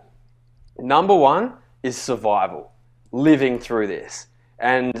fix that. Number one is survival, living through this.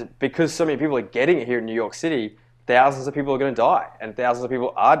 And because so many people are getting it here in New York City, thousands of people are going to die, and thousands of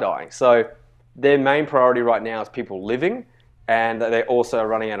people are dying. So their main priority right now is people living, and they're also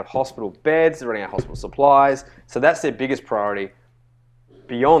running out of hospital beds, they're running out of hospital supplies. So that's their biggest priority.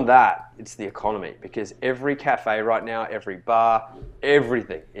 Beyond that, it's the economy, because every cafe right now, every bar,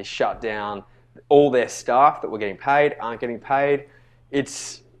 everything is shut down. All their staff that were getting paid aren't getting paid.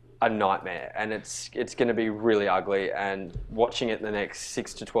 It's a nightmare, and it's going to be really ugly, and watching it in the next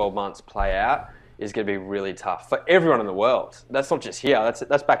 6 to 12 months play out is going to be really tough for everyone in the world. That's not just here,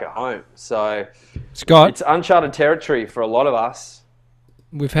 that's back at home. So Scott, it's uncharted territory for a lot of us.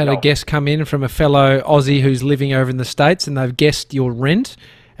 We've had a guest come in from a fellow Aussie who's living over in the States, and they've guessed your rent,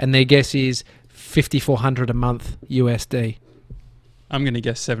 and their guess is $5,400 a month USD. I'm going to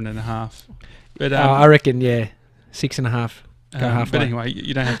guess 7.5. But I reckon, 6.5. Go halfway. But anyway,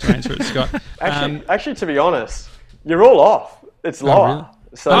 you don't have to answer it, Scott. Actually, to be honest, you're all off. It's lower. Really?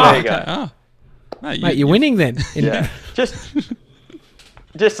 So there you go. Oh. Mate, you're winning then. Yeah,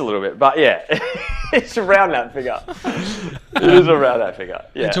 just a little bit, but yeah, it's around that figure. It is around that figure.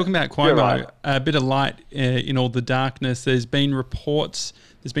 Yeah. Talking about Cuomo, right. a bit of light in all the darkness. There's been reports.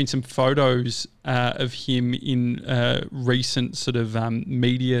 There's been some photos of him in recent sort of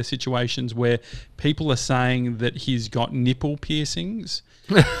media situations where people are saying that he's got nipple piercings.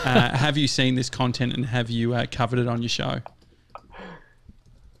 Have you seen this content, and have you covered it on your show?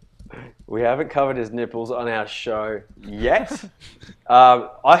 We haven't covered his nipples on our show yet.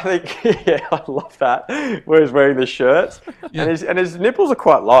 I think, I love that, where he's wearing the shirts. Yeah. And his nipples are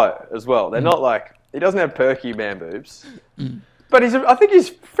quite low as well. They're not like, he doesn't have perky man boobs. But I think he's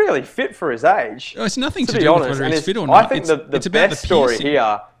fairly fit for his age. It's nothing to do with whether he's fit or not. I think the best story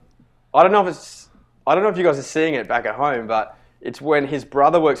here, I don't know if you guys are seeing it back at home, but it's when his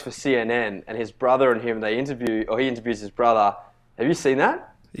brother works for CNN, and his brother and him, he interviews his brother. Have you seen that?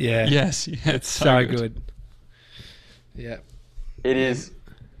 Yeah. Yes. Yeah, it's so good. Yeah. It is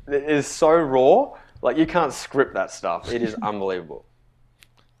so raw. Like, you can't script that stuff. It is unbelievable.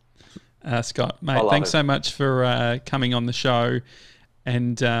 Scott, mate, thanks so much for coming on the show.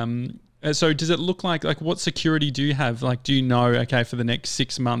 And so does it look like what security do you have? Like, do you know, okay, for the next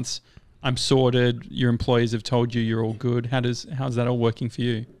 6 months, I'm sorted. Your employers have told you you're all good. How's that all working for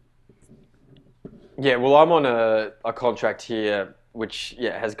you? Yeah, well, I'm on a contract here, which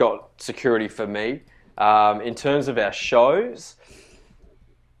has got security for me. In terms of our shows,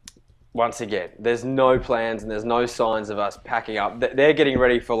 once again, there's no plans and there's no signs of us packing up. They're getting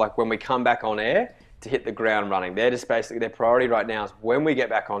ready for like when we come back on air to hit the ground running. They're just basically, their priority right now is when we get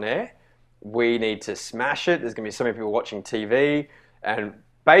back on air, we need to smash it. There's going to be so many people watching TV. And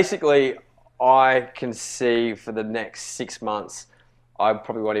basically, I can see for the next 6 months, I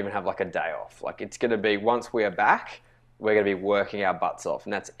probably won't even have like a day off. Like it's going to be, once we are back, we're going to be working our butts off.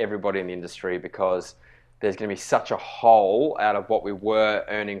 And that's everybody in the industry, because there's going to be such a hole out of what we were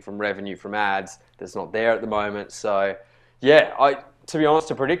earning from revenue from ads that's not there at the moment. So yeah, to be honest,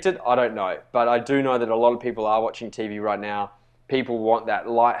 to predict it, I don't know. But I do know that a lot of people are watching TV right now. People want that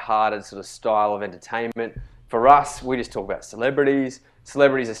light-hearted sort of style of entertainment. For us, we just talk about celebrities.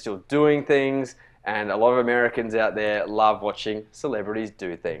 Celebrities are still doing things, and a lot of Americans out there love watching celebrities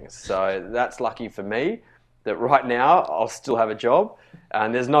do things. So that's lucky for me that right now I'll still have a job,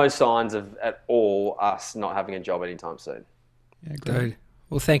 and there's no signs of at all us not having a job anytime soon. Yeah, great. Dude.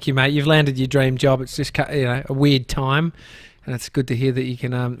 Well, thank you, mate. You've landed your dream job. It's just a weird time, and it's good to hear that you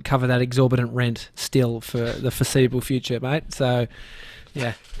can cover that exorbitant rent still for the foreseeable future, mate. So,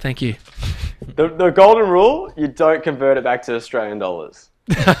 yeah, thank you. The golden rule, you don't convert it back to Australian dollars.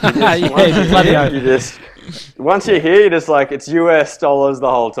 Once you're here, you're just like, it's US dollars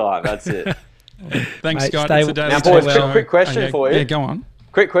the whole time. That's it. Thanks, Mate, Scott. stay- It's a daily Now, boys, show. quick question for you. Yeah, go on.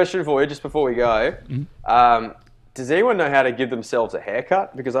 Quick question for you, just before we go. Does anyone know how to give themselves a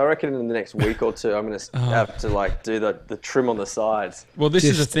haircut? Because I reckon in the next week or two, I'm going to have to like do the trim on the sides. Well, this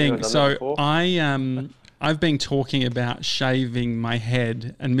is the thing. Anyone done that So before? I've been talking about shaving my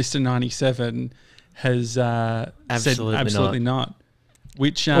head, and Mr. 97 has said absolutely not.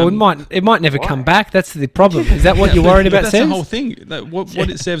 Which Well, it might never come back. That's the problem. Is that what you're worried about, That's Sam? the whole thing. What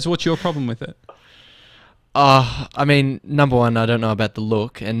it says. What's your problem with it? I mean, number one, I don't know about the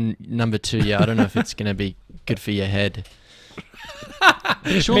look, and number two, I don't know if it's going to be good for your head.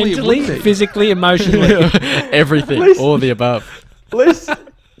 Surely Mentally, it would be. physically, emotionally. Everything, all the above. At least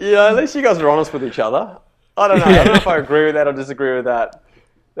you guys are honest with each other. I don't know. I don't know if I agree with that or disagree with that.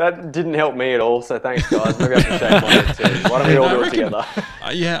 That didn't help me at all, so thanks, guys. Maybe I can shave my head too. Why don't we all do it together?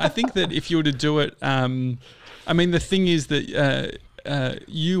 I think that if you were to do it, I mean, the thing is that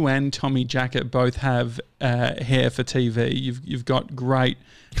you and Tommy Jackett both have hair for TV. You've got great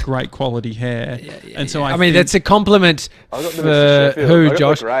quality hair, and so I mean that's a compliment I got the for Mr. Sheffield. who, I got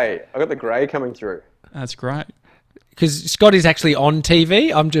Josh? The grey. I got the grey coming through. That's great. Because Scott is actually on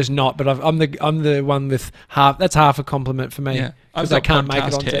TV. I'm just not, but I'm the one with half. That's half a compliment for me. Yeah, because I can't make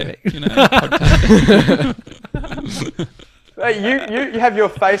it on hair, TV. You know, podcast. Hey, you have your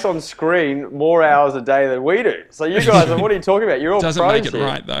face on screen more hours a day than we do. So you guys, what are you talking about? You're all Doesn't pros make it here.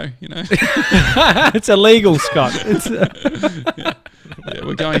 right though. You know. It's illegal, Scott. It's, Yeah,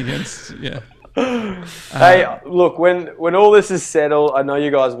 we're going against. Yeah. Hey, look, when all this is settled, I know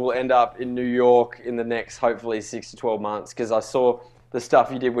you guys will end up in New York in the next, hopefully, 6 to 12 months, because I saw the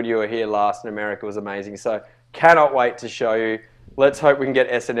stuff you did when you were here last in America was amazing. So cannot wait to show you. Let's hope we can get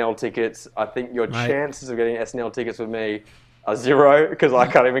SNL tickets. I think your chances of getting SNL tickets with me are zero, because I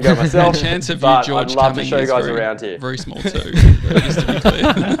can't even go myself. The chance of you, but George, I'd love to coming show you is guys very, around here. very small too. Just to be clear.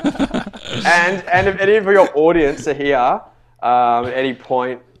 And if any of your audience are here at any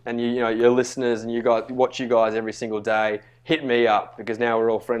point, and your listeners and you guys watch you guys every single day, hit me up, because now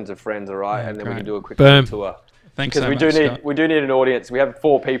we're all friends of friends, all right? Yeah, and then great. we can do a quick Boom. tour. Thanks Because so much, we do need an audience. We have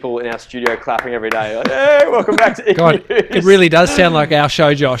 4 people in our studio clapping every day. Like, hey, welcome back to God, it really does sound like our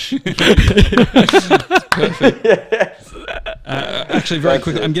show, Josh. Perfect. Yes. Actually, very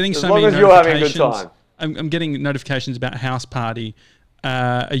quickly, I'm getting As so long many as you're having a good notifications. time. I'm getting notifications about House Party.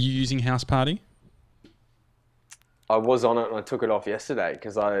 Are you using House Party? I was on it and I took it off yesterday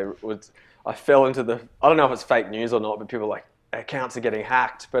because I fell into I don't know if it's fake news or not, but people are like, accounts are getting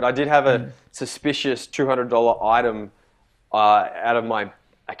hacked. But I did have a suspicious $200 item out of my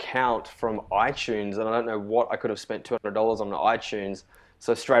account from iTunes, and I don't know what I could have spent $200 on iTunes.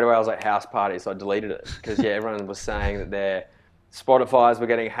 So straight away I was like, House Party, so I deleted it because everyone was saying that their Spotify's were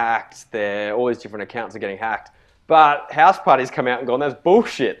getting hacked, all these different accounts are getting hacked. But House Party's come out and gone, that's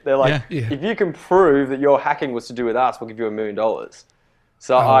bullshit. They're like, if you can prove that your hacking was to do with us, we'll give you $1 million.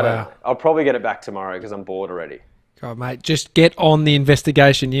 So I don't know. I'll probably get it back tomorrow because I'm bored already. God, mate, just get on the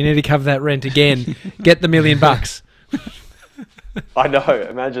investigation. You need to cover that rent again. Get the $1 million. I know,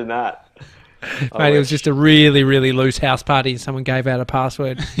 imagine that. Mate, it was just a really, really loose house party and someone gave out a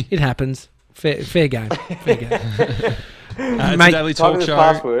password. It happens. Fair game. Fair game. It's Mate, a daily Type in talk this show.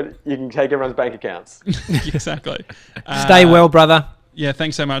 password, you can take everyone's bank accounts. Exactly. Stay well, brother. Yeah,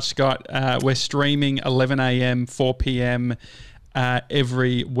 thanks so much, Scott. We're streaming 11 a.m., 4 p.m.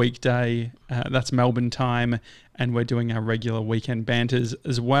 Every weekday. That's Melbourne time. And we're doing our regular weekend banters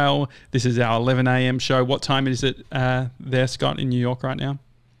as well. This is our 11 a.m. show. What time is it there, Scott, in New York right now?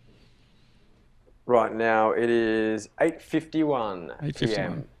 Right now, it is 8:51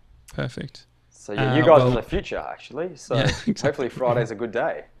 p.m. Perfect. So yeah, you guys are in the future, actually. So Yeah, exactly. hopefully Friday's a good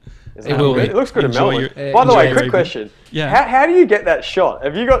day. It will be. It looks good in Enjoy Melbourne. your- By the enjoy way, your quick evening. question. Yeah. How do you get that shot?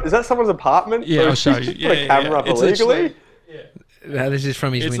 Have you got? Is that someone's apartment? Yeah, Or I'll show did you. just put a Yeah, camera yeah. up It's illegally. literally- This is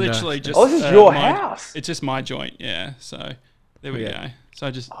from his It's window. literally just. Oh, this is your my- house. It's just my joint, yeah. So there we Yeah. go.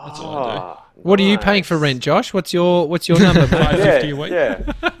 So that's all I do. Ah, What are you paying for nice. rent, Josh? What's your number, mate? $5.50 a week.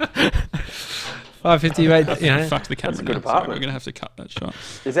 Yeah. $5.50, mate. You know. Fuck the camera. a good now, so apartment. we're gonna have to cut that shot.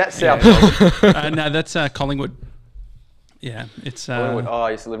 Is that South Melbourne? No, that's Collingwood. Yeah, it's Collingwood? Oh,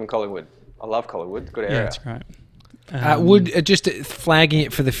 I used to live in Collingwood. I love Collingwood. Good yeah, area. it's great. Would just flagging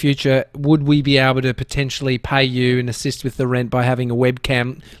it for the future, would we be able to potentially pay you and assist with the rent by having a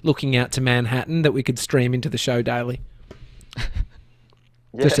webcam looking out to Manhattan that we could stream into the show daily?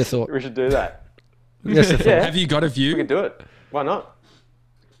 Just a Yes, thought. We should do that. Just a thought. Yeah. Have you got a We view? can do it. Why not?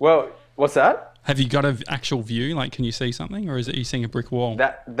 Well, what's that? Have you got an actual view? Like, can you see something, or is it you seeing a brick wall?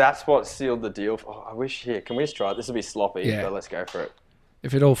 That's what sealed the deal. Oh, I wish here. Can we just try it? This will be sloppy, Yeah. but let's go for it.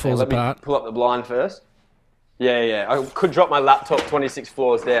 If it all Hey, falls let me apart. pull up the blind first. Yeah. I could drop my laptop 26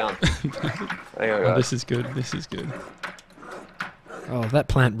 floors down. Hang on, Oh, guys. this is good. This is good. Oh, that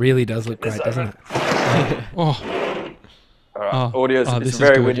plant really does look great, doesn't it? Oh, All right. Oh, Audio's oh, this it's is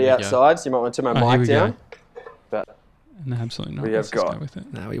very good. windy Here we go. outside, so you might want to turn my Oh, here mic we go. down. But no, absolutely not. We have Let's just got- go with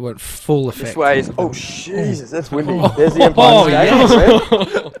it. No, we want full effect. this way is. Oh, Jesus, that's windy. Oh. There's the Empire Oh, State.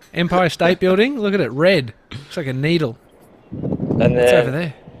 yes. Red. Empire State Building. Look at it, red. Looks like a needle. And It's then over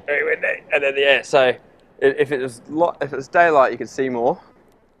there. very windy. And then yeah, so if it was daylight, you could see more.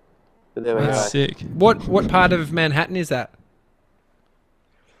 But there we go. That's sick. What part of Manhattan is that?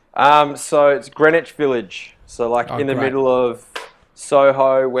 So it's Greenwich Village. So like Oh, in the great. middle of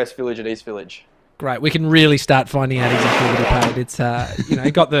Soho, West Village, and East Village. Great. We can really start finding out exactly what he paid.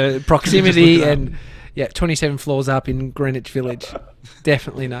 It's got the proximity look it up. and 27 floors up in Greenwich Village.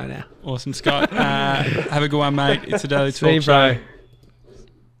 Definitely know now. Awesome, Scott. Have a good one, mate. It's a daily See you, talk show. bro.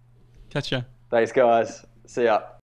 Catch ya. Thanks, guys. See ya.